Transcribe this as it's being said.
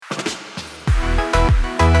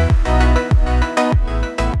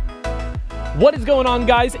What is going on,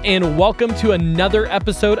 guys? And welcome to another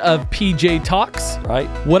episode of PJ Talks. Right.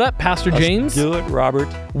 What up, Pastor James? Let's do it, Robert.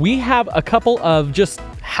 We have a couple of just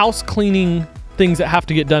house cleaning things that have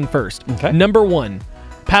to get done first. Okay. Number one,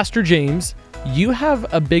 Pastor James, you have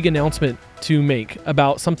a big announcement to make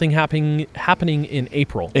about something happening in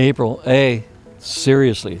April. April. Hey,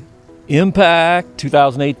 seriously. Impact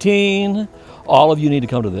 2018. All of you need to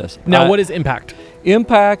come to this. Now, what is Impact?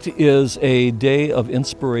 Impact is a day of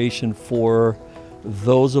inspiration for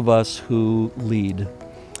those of us who lead.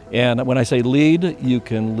 And when I say lead, you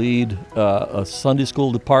can lead a Sunday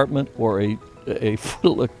school department or a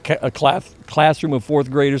classroom of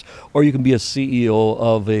fourth graders, or you can be a CEO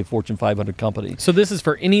of a Fortune 500 company. So this is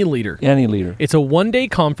for any leader. Any leader. It's a one-day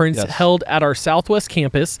conference Yes. held at our Southwest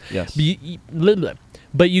campus. Yes.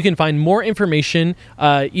 But you can find more information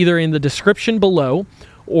either in the description below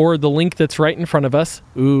or the link that's right in front of us.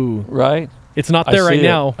 Ooh. Right? It's not there right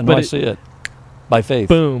now. I know, I see it. By faith.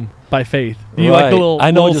 Boom. By faith. Do you Right. like the little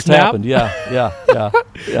I know little what just snap? happened. Yeah.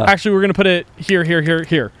 Actually, we're going to put it here.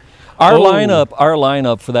 Our Oh.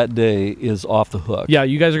 lineup for that day is off the hook. Yeah,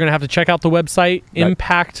 you guys are going to have to check out the website,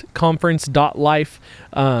 impactconference.life.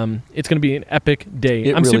 It's going to be an epic day.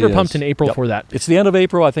 It I'm really super pumped is. in April Yep. for that. It's the end of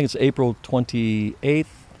April. I think it's April 28th.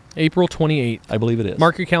 April 28th. I believe it is.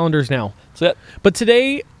 Mark your calendars now. That's it. But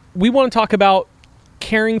today, we want to talk about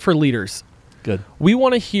caring for leaders. Good. We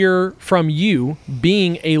want to hear from you,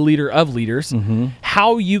 being a leader of leaders,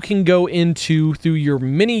 how you can go through your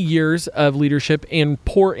many years of leadership and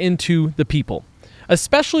pour into the people,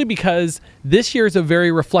 especially because this year is a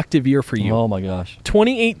very reflective year for you. Oh, my gosh.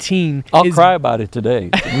 2018 I'll is cry about it today.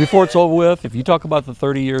 Before it's over with, if you talk about the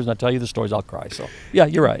 30 years and I tell you the stories, I'll cry. So, yeah,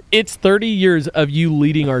 you're right. It's 30 years of you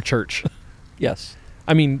leading our church. Yes.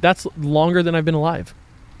 I mean, that's longer than I've been alive.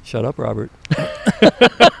 Shut up, Robert.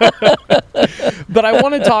 But I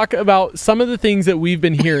want to talk about some of the things that we've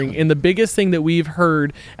been hearing. And the biggest thing that we've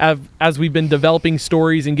heard as we've been developing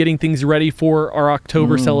stories and getting things ready for our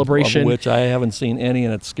October celebration. Of which I haven't seen any,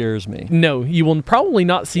 and it scares me. No, you will probably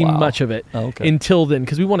not see Wow. much of it Okay. until then,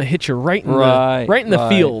 because we want to hit you right in the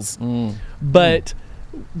feels. Mm. But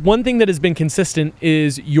one thing that has been consistent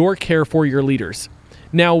is your care for your leaders.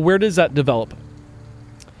 Now, where does that develop?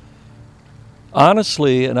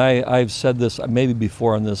 Honestly, and I've said this maybe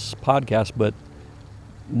before on this podcast, but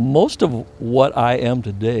most of what I am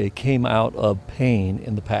today came out of pain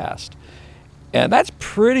in the past. And that's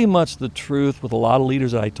pretty much the truth with a lot of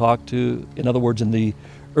leaders that I talk to. In other words, in the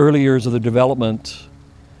early years of the development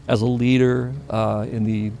as a leader,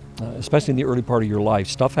 especially in the early part of your life,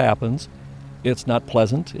 stuff happens. It's not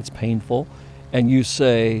pleasant. It's painful. And you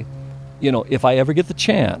say, if I ever get the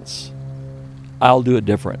chance, I'll do it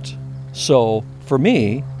different. So for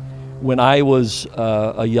me, when I was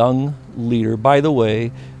a young leader, by the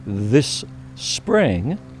way, this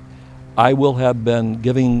spring, I will have been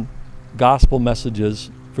giving gospel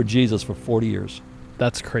messages for Jesus for 40 years.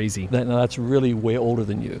 That's crazy. That's really way older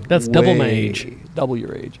than you. That's double my age. Double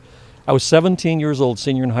your age. I was 17 years old,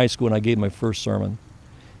 senior in high school, and I gave my first sermon.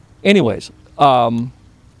 Anyways, but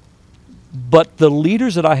the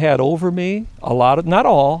leaders that I had over me, not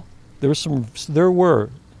all, there were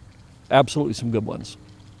absolutely some good ones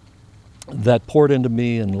that poured into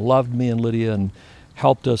me and loved me and Lydia and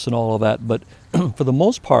helped us and all of that. But for the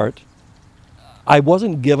most part, I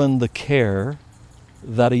wasn't given the care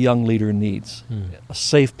that a young leader needs. A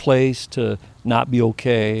safe place to not be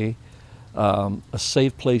okay, a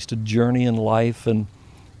safe place to journey in life and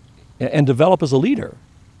develop as a leader.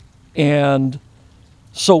 And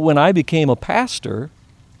so when I became a pastor,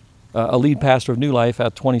 a lead pastor of New Life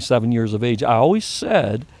at 27 years of age, I always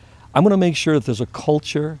said, I'm going to make sure that there's a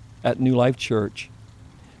culture at New Life Church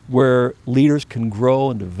where leaders can grow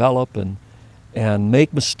and develop and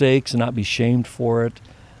make mistakes and not be shamed for it.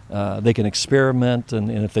 They can experiment, and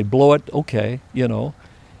if they blow it, okay,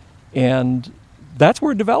 And that's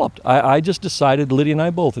where it developed. I just decided, Lydia and I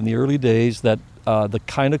both, in the early days, that the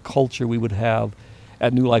kind of culture we would have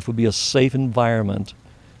at New Life would be a safe environment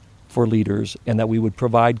for leaders, and that we would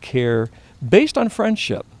provide care based on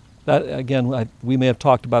friendship. That again, we may have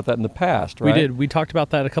talked about that in the past, right? We did. We talked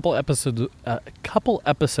about that a couple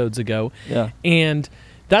episodes ago. Yeah. And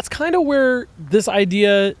that's kind of where this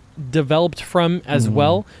idea developed from as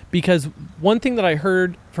well, because one thing that I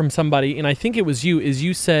heard from somebody, and I think it was you, is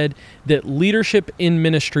you said that leadership in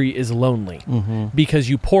ministry is lonely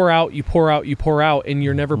because you pour out, and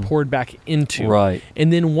you're never poured back into. Right.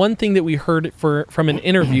 And then one thing that we heard from an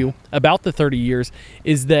interview about the 30 years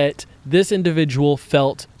is that this individual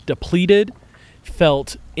felt depleted,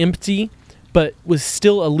 felt empty, but was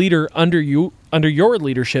still a leader under your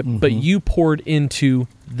leadership, but you poured into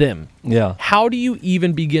them. Yeah. How do you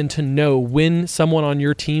even begin to know when someone on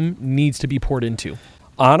your team needs to be poured into?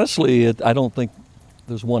 Honestly, I don't think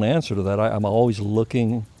there's one answer to that. I'm always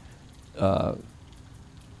looking. I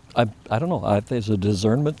don't know. I think it's a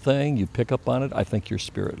discernment thing. You pick up on it. I think you're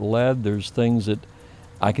spirit led. There's things that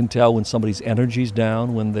I can tell when somebody's energy's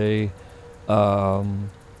down, when they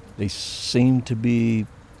seem to be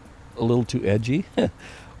a little too edgy,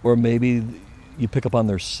 or maybe you pick up on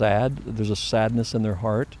their sad. There's a sadness in their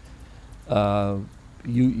heart.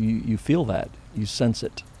 You feel that. You sense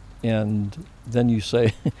it. And then you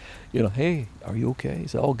say, hey, are you okay?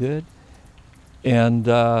 Is it all good? And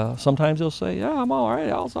sometimes they'll say, yeah, I'm all right.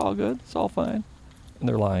 It's all good. It's all fine. And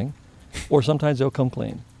they're lying. Or sometimes they'll come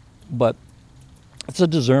clean. But it's a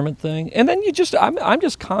discernment thing. And then I'm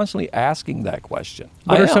just constantly asking that question.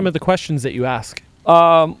 What are some of the questions that you ask?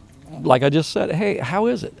 Like I just said, hey, how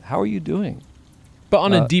is it? How are you doing? But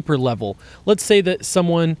on a deeper level, let's say that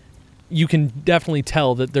someone, you can definitely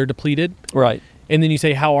tell that they're depleted. Right. And then you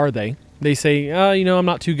say, how are they? They say, I'm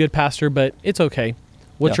not too good, Pastor, but it's okay.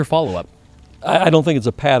 What's your follow-up? I don't think it's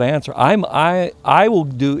a pat answer. I will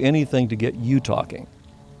do anything to get you talking.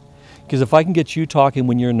 Because if I can get you talking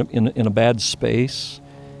when you're in a bad space,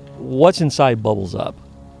 what's inside bubbles up.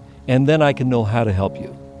 And then I can know how to help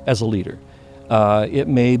you as a leader. It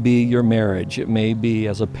may be your marriage. It may be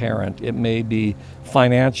as a parent. It may be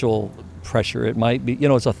financial pressure. It might be,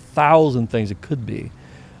 it's 1,000 things it could be.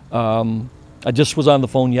 I just was on the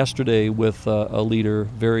phone yesterday with a leader,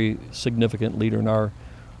 very significant leader in our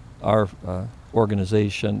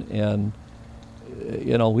organization, and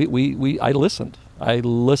I listened. I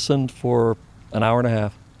listened for an hour and a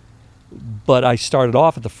half, but I started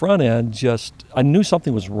off at the front end. I knew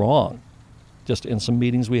something was wrong. Just in some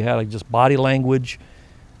meetings we had, just body language,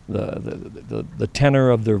 the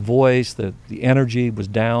tenor of their voice, the energy was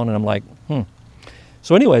down, and I'm like,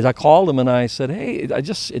 So anyways, I called him and I said, hey, it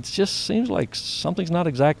just seems like something's not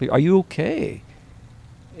exactly, are you okay?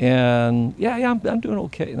 And yeah, I'm doing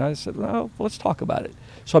okay. And I said, well, let's talk about it.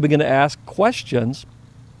 So I began to ask questions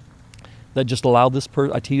that just allowed this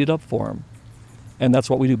person, I teed it up for him. And that's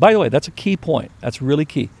what we do. By the way, that's a key point. That's really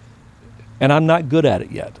key. And I'm not good at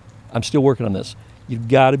it yet. I'm still working on this. You've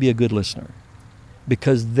got to be a good listener,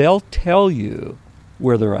 because they'll tell you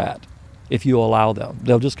where they're at if you allow them.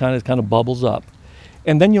 They'll just kind of bubbles up.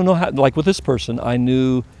 And then you'll know how, like with this person, I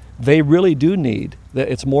knew they really do need, that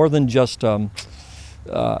it's more than just, an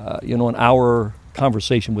hour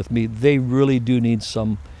conversation with me. They really do need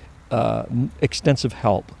some extensive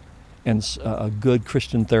help and a good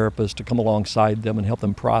Christian therapist to come alongside them and help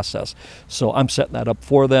them process. So I'm setting that up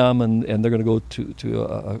for them, and they're going to go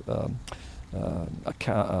to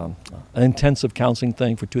an intensive counseling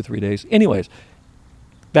thing for 2 or 3 days. Anyways,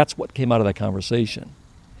 that's what came out of that conversation.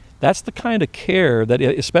 That's the kind of care that,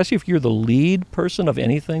 especially if you're the lead person of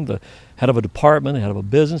anything, the head of a department, head of a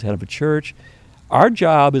business, head of a church, our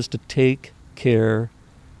job is to take care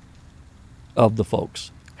of the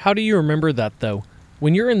folks. How do you remember that, though?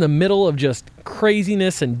 When you're in the middle of just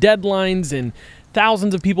craziness and deadlines and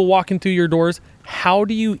thousands of people walking through your doors, how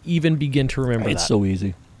do you even begin to remember that? It's so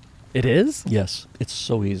easy. It is? Yes, it's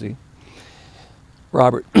so easy.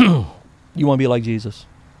 Robert, you want to be like Jesus?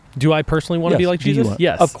 Do I personally want to be like Jesus?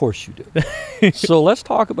 Yes. Of course you do. So let's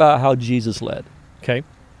talk about how Jesus led. Okay.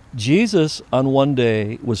 Jesus on one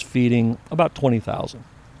day was feeding about 20,000.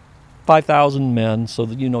 5,000 men, so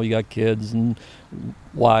that you got kids and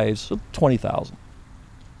wives, so 20,000.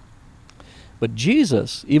 But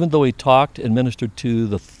Jesus, even though he talked and ministered to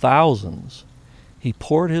the thousands, he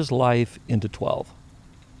poured his life into 12.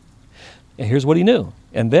 And here's what he knew.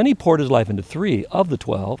 And then he poured his life into 3 of the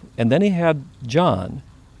 12, and then he had John,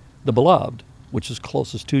 the beloved, which is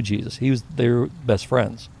closest to Jesus. They were best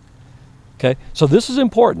friends. Okay? So this is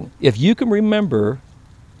important. If you can remember,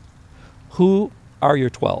 who are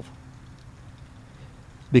your 12?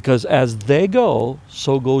 Because as they go,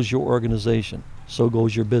 so goes your organization. So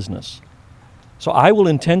goes your business. So I will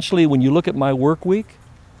intentionally, when you look at my work week,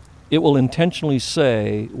 it will intentionally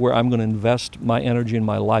say where I'm going to invest my energy and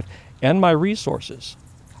my life and my resources.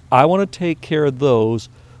 I want to take care of those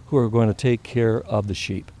who are going to take care of the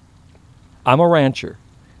sheep. I'm a rancher,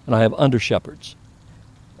 and I have under shepherds.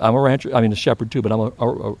 I'm a shepherd too, but I'm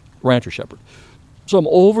a rancher shepherd. So I'm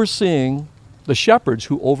overseeing the shepherds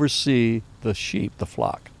who oversee the sheep, the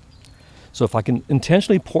flock. So if I can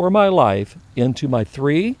intentionally pour my life into my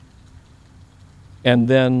 3 and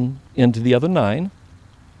then into the other 9,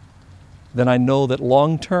 then I know that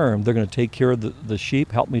long term they're going to take care of the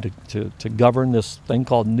sheep, help me to govern this thing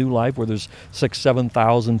called New Life, where there's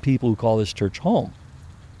 7,000 people who call this church home.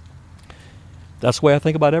 That's the way I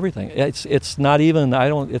think about everything. It's not even,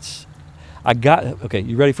 okay,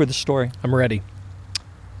 you ready for the story? I'm ready.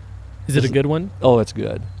 Is it a good one? Oh, it's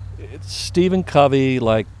good. It's Stephen Covey,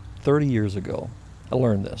 like 30 years ago. I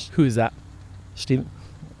learned this. Who is that? Stephen.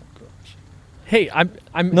 Hey, I'm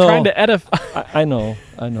trying to edify. I know.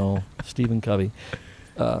 Stephen Covey.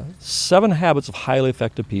 7 Habits of Highly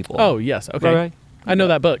Effective People. Oh, yes. Okay. Right? I know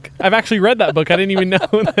that book. I've actually read that book. I didn't even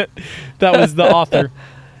know that was the author.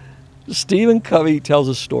 Stephen Covey tells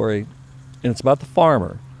a story, and it's about the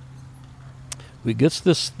farmer who gets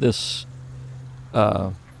this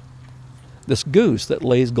goose that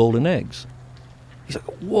lays golden eggs. He's like,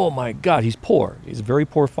 whoa, my God, he's poor. He's a very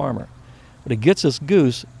poor farmer. But he gets this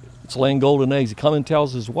goose, it's laying golden eggs. He comes and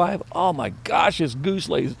tells his wife, oh my gosh, this goose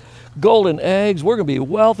lays golden eggs. We're going to be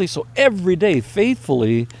wealthy. So every day,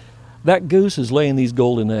 faithfully, that goose is laying these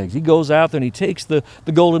golden eggs. He goes out there and he takes the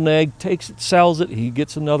golden egg, takes it, sells it. He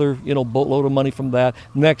gets another, boatload of money from that.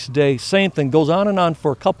 Next day, same thing. Goes on and on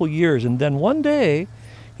for a couple years. And then one day,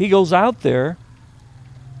 he goes out there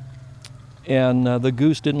and the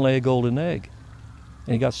goose didn't lay a golden egg.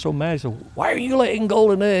 And he got so mad. He said, why are you laying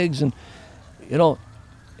golden eggs? And, and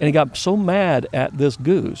he got so mad at this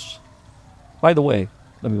goose. By the way,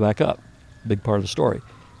 let me back up. Big part of the story.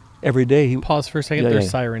 Every day he... Pause for a second. There's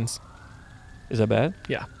sirens. Is that bad?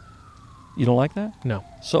 Yeah. You don't like that? No.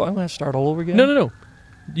 So I'm going to start all over again? No.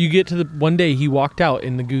 You get to one day he walked out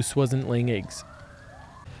and the goose wasn't laying eggs.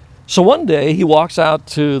 So one day he walks out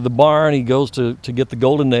to the barn. He goes to get the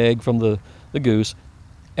golden egg from the goose,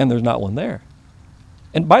 and there's not one there.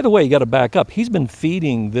 And by the way, you got to back up. He's been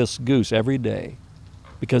feeding this goose every day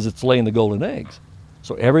because it's laying the golden eggs.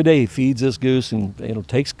 So every day he feeds this goose and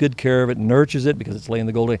takes good care of it, nurtures it because it's laying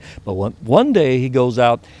the golden egg. But one day he goes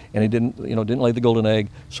out and he didn't lay the golden egg.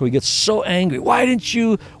 So he gets so angry. Why didn't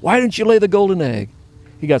you lay the golden egg?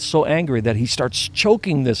 He got so angry that he starts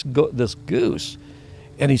choking this goose.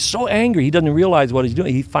 And he's so angry he doesn't realize what he's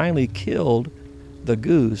doing. He finally killed the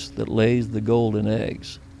goose that lays the golden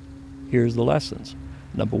eggs. Here's the lessons.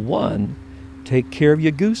 Number 1, take care of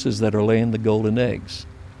your gooses that are laying the golden eggs.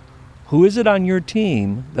 Who is it on your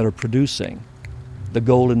team that are producing the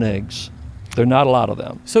golden eggs? There are not a lot of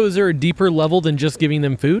them. So is there a deeper level than just giving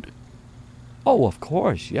them food? Oh, of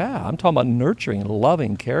course, yeah. I'm talking about nurturing,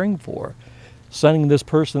 loving, caring for. Sending this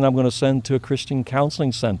person I'm going to send to a Christian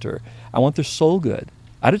counseling center. I want their soul good.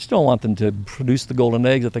 I just don't want them to produce the golden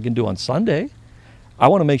eggs that they can do on Sunday. I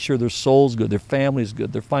want to make sure their soul's good, their family's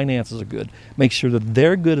good, their finances are good. Make sure that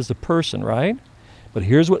they're good as a person, right? But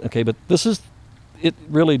it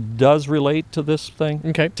really does relate to this thing.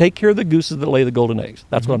 Okay. Take care of the gooses that lay the golden eggs.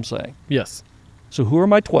 That's what I'm saying. Yes. So who are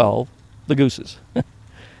my 12? The gooses.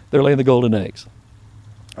 They're laying the golden eggs.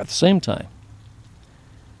 At the same time,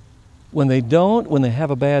 when they have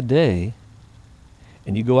a bad day,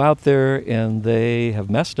 and you go out there and they have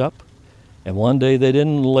messed up, and one day they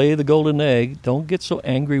didn't lay the golden egg, don't get so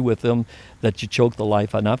angry with them that you choke the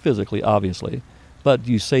life out, not physically, obviously, but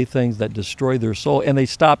you say things that destroy their soul, and they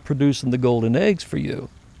stop producing the golden eggs for you,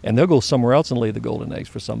 and they'll go somewhere else and lay the golden eggs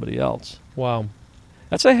for somebody else. Wow.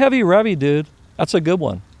 That's a heavy revy, dude. That's a good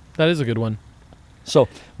one. That is a good one. So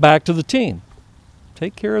back to the team.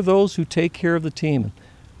 Take care of those who take care of the team.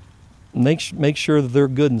 Make sure that they're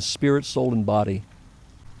good in spirit, soul, and body.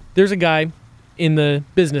 There's a guy in the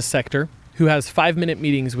business sector who has 5-minute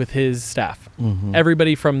meetings with his staff. Mm-hmm.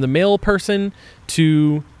 Everybody from the mail person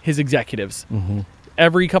to his executives. Mm-hmm.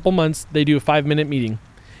 Every couple months, they do a 5-minute meeting.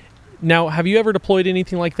 Now, have you ever deployed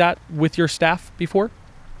anything like that with your staff before?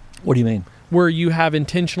 What do you mean? Where you have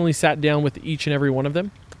intentionally sat down with each and every one of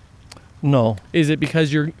them? No. Is it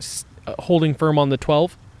because you're holding firm on the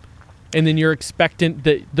 12? And then you're expectant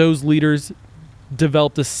that those leaders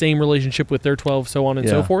develop the same relationship with their 12, so on and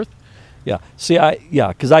so forth? Yeah. See,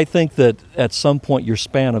 because I think that at some point your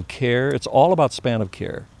span of care, it's all about span of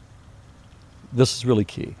care. This is really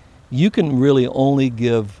key. You can really only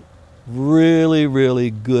give really,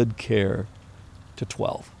 really good care to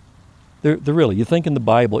 12. They're really, you think in the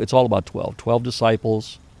Bible, it's all about 12. 12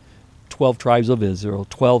 disciples, 12 tribes of Israel,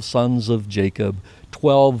 12 sons of Jacob,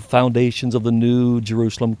 12 foundations of the new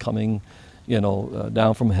Jerusalem coming,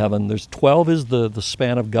 down from heaven. There's 12 is the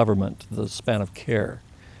span of government, the span of care.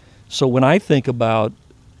 So when I think about,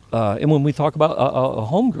 and when we talk about a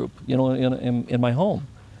home group, in my home,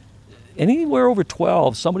 anywhere over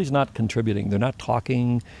 12, somebody's not contributing. They're not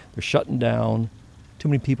talking. They're shutting down. Too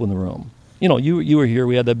many people in the room. You were here.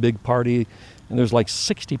 We had that big party, and there's like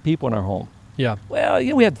 60 people in our home. Yeah. Well,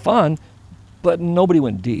 we had fun, but nobody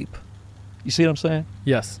went deep. You see what I'm saying?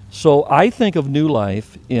 Yes. So I think of New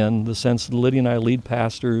Life in the sense that Lydia and I lead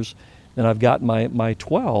pastors, and I've got my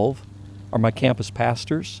 12 are my campus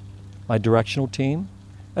pastors, my directional team.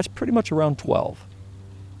 That's pretty much around 12.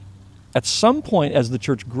 At some point, as the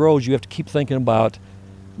church grows, you have to keep thinking about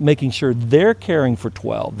making sure they're caring for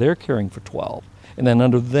 12. They're caring for 12. And then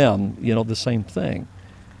under them, the same thing.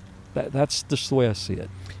 That's just the way I see it.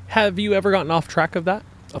 Have you ever gotten off track of that?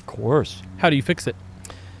 Of course. How do you fix it?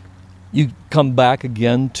 You come back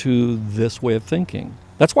again to this way of thinking.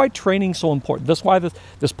 That's why training's so important. That's why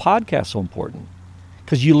this podcast's so important.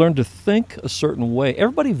 Because you learn to think a certain way.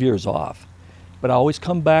 Everybody veers off. But I always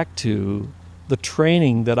come back to the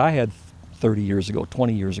training that I had 30 years ago,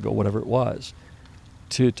 20 years ago, whatever it was,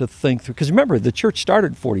 to think through. Because remember, the church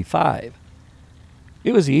started at 45.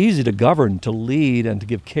 It was easy to govern, to lead, and to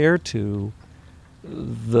give care to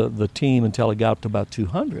the team until it got up to about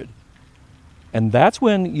 200. And that's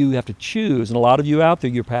when you have to choose. And a lot of you out there,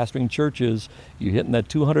 you're pastoring churches, you're hitting that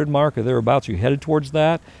 200 mark or thereabouts, you're headed towards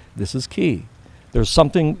that. This is key. There's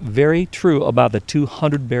something very true about the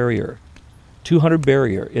 200 barrier. 200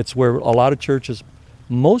 barrier. It's where a lot of churches,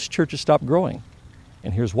 most churches stop growing.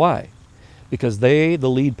 And here's why. Because the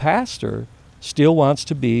lead pastor, still wants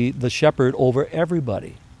to be the shepherd over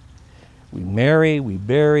everybody. We marry, we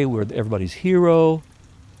bury, we're everybody's hero.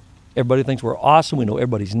 Everybody thinks we're awesome. We know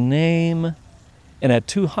everybody's name. And at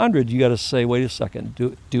 200, you got to say, wait a second,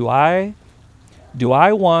 do I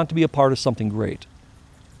want to be a part of something great?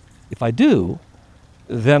 If I do,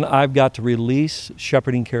 then I've got to release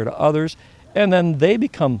shepherding care to others, and then they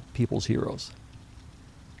become people's heroes.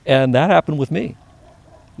 And that happened with me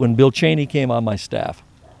when Bill Cheney came on my staff.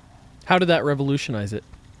 How did that revolutionize it?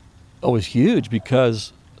 Oh, it was huge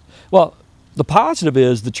because, well, the positive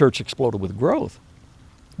is the church exploded with growth.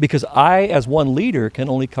 Because I, as one leader, can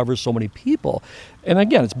only cover so many people. And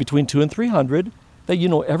again, it's between 200 and 300 that you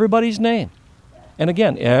know everybody's name. And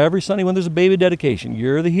again, every Sunday when there's a baby dedication,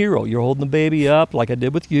 you're the hero. You're holding the baby up like I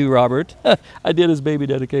did with you, Robert. I did his baby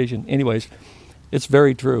dedication. Anyways, it's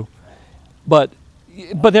very true. But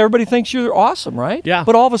everybody thinks you're awesome, right? Yeah.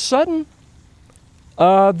 But all of a sudden,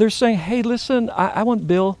 they're saying, hey, listen, I want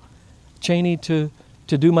Bill Cheney to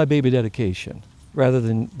do my baby dedication rather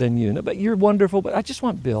than you. But you're wonderful, but I just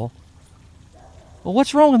want Bill. Well,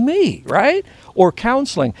 what's wrong with me, right? Or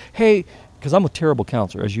counseling. Hey, because I'm a terrible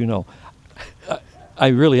counselor, as you know. I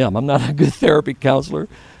really am. I'm not a good therapy counselor.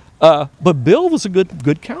 But Bill was a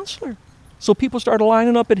good counselor. So people started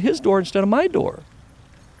lining up at his door instead of my door.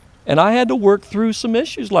 And I had to work through some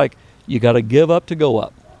issues like, you got to give up to go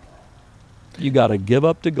up. You got to give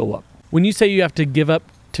up to go up. When you say you have to give up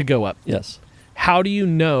to go up, Yes. how do you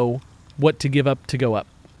know what to give up to go up?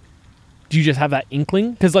 Do you just have that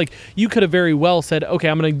inkling? Because you could have very well said, okay,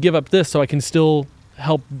 I'm going to give up this so I can still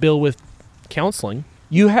help Bill with counseling.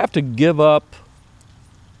 You have to give up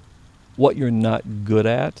what you're not good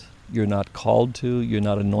at, you're not called to, you're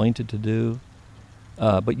not anointed to do,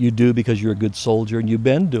 but you do because you're a good soldier and you've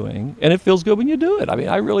been doing, and it feels good when you do it. I mean,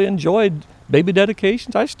 I really enjoyed baby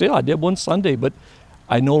dedications. I did one Sunday, but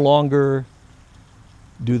I no longer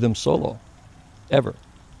do them solo, ever.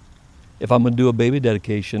 If I'm going to do a baby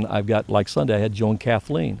dedication, I've got, like Sunday, I had Joe and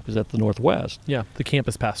Kathleen, who's at the Northwest. Yeah, the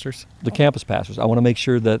campus pastors. The campus pastors. I want to make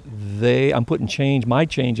sure that I'm putting my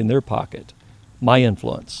change in their pocket, my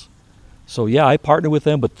influence. So yeah, I partner with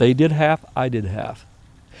them, but they did half, I did half.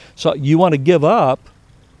 So you want to give up,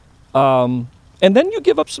 and then you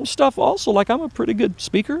give up some stuff also. Like I'm a pretty good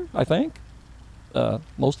speaker, I think,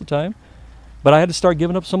 most of the time. But I had to start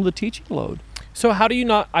giving up some of the teaching load. So how do you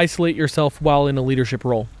not isolate yourself while in a leadership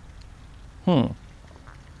role?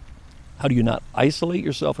 How do you not isolate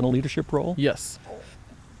yourself in a leadership role? Yes.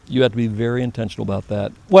 You have to be very intentional about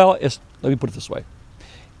that. Well, let me put it this way.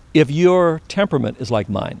 If your temperament is like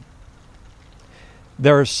mine,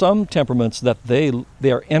 there are some temperaments that they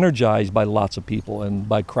are energized by lots of people and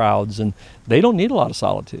by crowds, and they don't need a lot of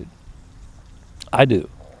solitude. I do.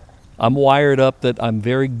 I'm wired up that I'm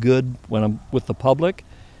very good when I'm with the public,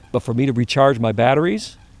 but for me to recharge my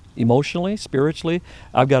batteries, emotionally, spiritually,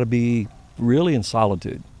 I've got to be really in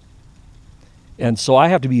solitude. And so I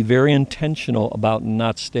have to be very intentional about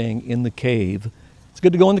not staying in the cave. It's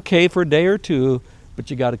good to go in the cave for a day or two, but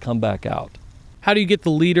you got to come back out. How do you get the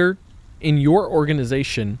leader in your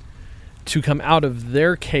organization to come out of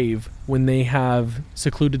their cave when they have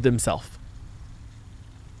secluded themselves?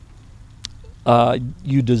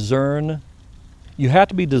 You discern. You have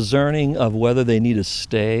to be discerning of whether they need to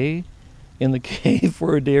stay in the cave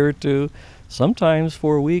for a day or two, sometimes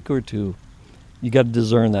for a week or two. You got to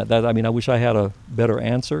discern that. I wish I had a better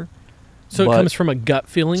answer. So it comes from a gut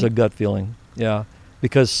feeling? It's a gut feeling. Yeah,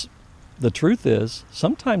 because the truth is,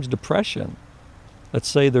 sometimes depression, let's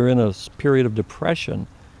say they're in a period of depression,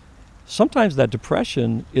 sometimes that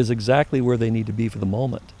depression is exactly where they need to be for the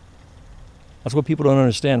moment. That's what people don't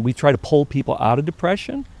understand. We try to pull people out of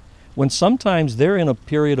depression when sometimes they're in a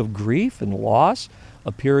period of grief and loss,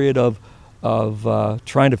 a period of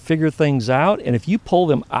trying to figure things out. And if you pull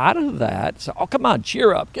them out of that, say, oh, come on,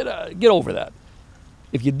 cheer up, get over that.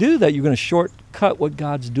 If you do that, you're going to shortcut what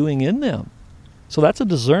God's doing in them. So that's a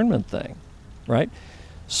discernment thing, right?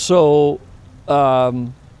 So,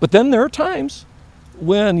 but then there are times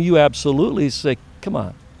when you absolutely say, come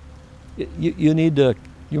on, you need to,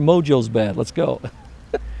 your mojo's bad, let's go.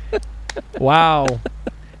 Wow.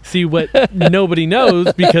 See, what nobody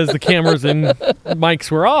knows, because the cameras and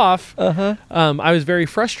mics were off, I was very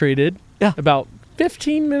frustrated about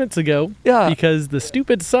 15 minutes ago because the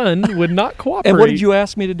stupid sun would not cooperate. And what did you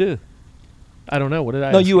ask me to do? I don't know. What did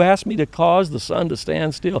I No, ask? you asked me to cause the sun to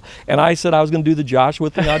stand still. And I said I was going to do the Joshua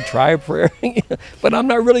thing. I'd try a prayer. But I'm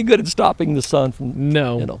not really good at stopping the sun from,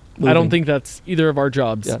 No, moving. I don't think that's either of our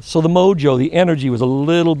jobs. Yeah. So the mojo, the energy was a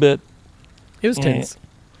little bit. It was tense.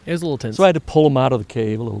 It was a little tense. So I had to pull them out of the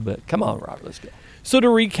cave a little bit. Come on, Robert, let's go. So to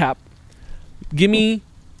recap, give me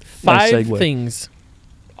Nice 5 segue. things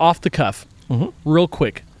off the cuff, real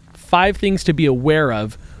quick. 5 things to be aware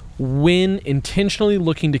of when intentionally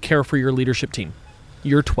looking to care for your leadership team.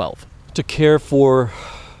 You're 12. To care for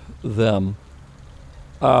them.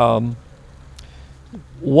 One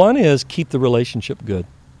is keep the relationship good,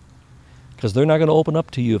 because they're not going to open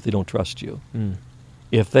up to you if they don't trust you.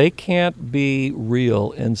 If they can't be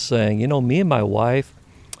real in saying, me and my wife,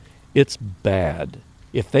 it's bad.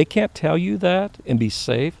 If they can't tell you that and be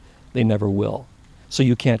safe, they never will. So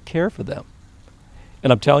you can't care for them.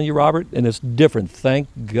 And I'm telling you, Robert, and it's different. Thank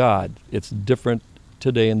God it's different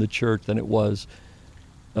today in the church than it was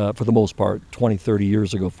for the most part 20, 30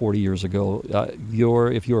 years ago, 40 years ago.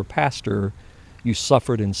 If you're a pastor, you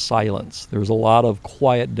suffered in silence. There was a lot of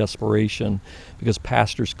quiet desperation because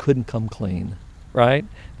pastors couldn't come clean, right?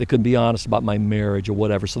 They couldn't be honest about my marriage or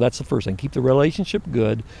whatever. So that's the first thing. Keep the relationship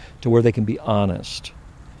good to where they can be honest.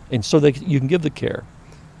 And so you can give the care.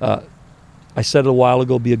 I said it a while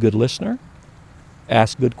ago, be a good listener.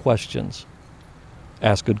 Ask good questions.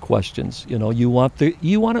 Ask good questions. You want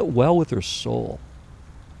it well with their soul.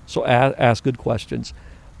 So ask good questions.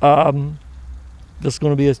 This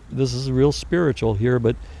is real spiritual here,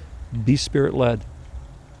 but be Spirit-led,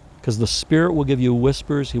 because the Spirit will give you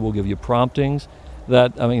whispers. He will give you promptings.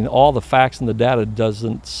 All the facts and the data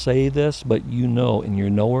doesn't say this, but in your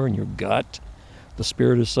knower, in your gut, the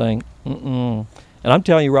Spirit is saying, And I'm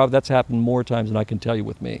telling you, Rob, that's happened more times than I can tell you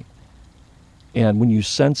with me. And when you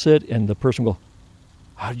sense it, and the person will go,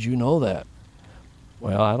 how did you know that?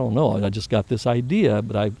 Well, I don't know. I just got this idea,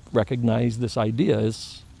 but I recognize this idea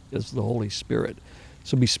is the Holy Spirit.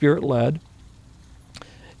 So be Spirit-led.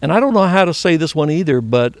 And I don't know how to say this one either,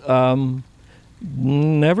 but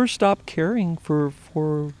never stop caring for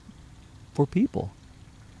people.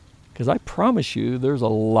 Because I promise you, there's a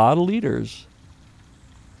lot of leaders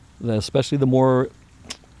that, especially the more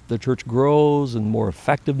the church grows and more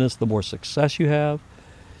effectiveness, the more success you have,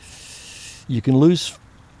 you can lose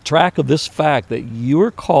track of this fact that you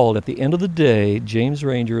are called, at the end of the day, James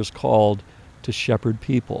Ranger is called to shepherd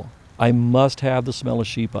people. I must have the smell of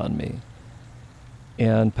sheep on me.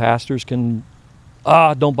 And pastors can,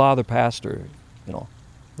 don't bother pastor.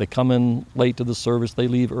 They come in late to the service, they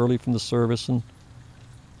leave early from the service, and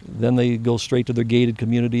then they go straight to their gated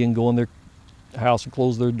community and go in their house and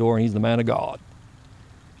close their door, and he's the man of God.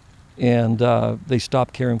 And they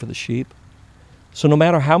stop caring for the sheep. So no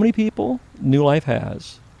matter how many people New Life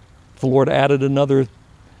has, if the Lord added another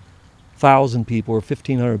 1,000 people or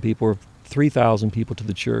 1,500 people or 3,000 people to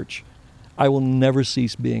the church, I will never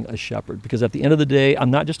cease being a shepherd, because at the end of the day, I'm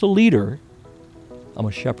not just a leader, I'm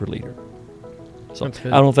a shepherd leader. So I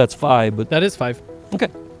don't know if that's 5, but... That is 5. Okay,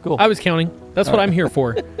 cool. I was counting. That's what I'm here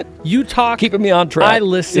for. You talk. Keeping me on track. I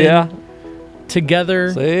listen. Yeah.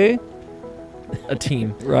 Together, See? a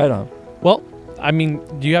team. Right on. Well,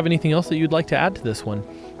 do you have anything else that you'd like to add to this one?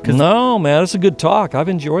 No, man, it's a good talk. I've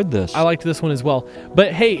enjoyed this. I liked this one as well.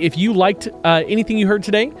 But hey, if you liked anything you heard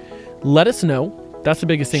today, let us know. That's the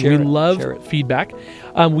biggest thing. Share We it. love Share it. feedback.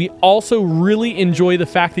 We also really enjoy the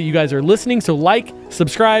fact that you guys are listening. So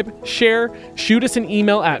subscribe, share, shoot us an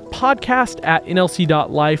email at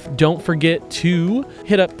podcast@nlc.life. Don't forget to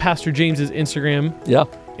hit up Pastor James's Instagram. Yeah.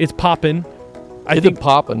 It's popping. It is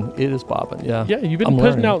popping. It is popping, yeah. Yeah, you've been I'm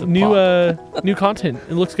putting learning out to pop. new content.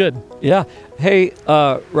 It looks good. Yeah. Hey,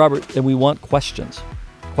 Robert, and we want questions.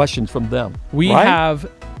 Questions from them. We right?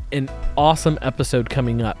 have an awesome episode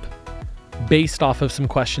coming up based off of some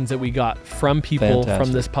questions that we got from people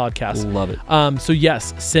from this podcast. Love it. So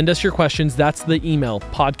yes, send us your questions. That's the email,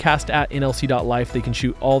 podcast@nlc.life. They can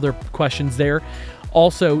shoot all their questions there.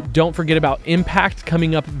 Also, don't forget about Impact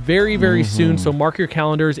coming up very, very soon. So mark your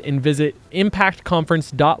calendars and visit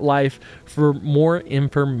impactconference.life for more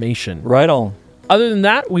information. Right on. Other than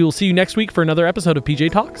that, we will see you next week for another episode of PJ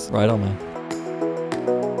Talks. Right on, man.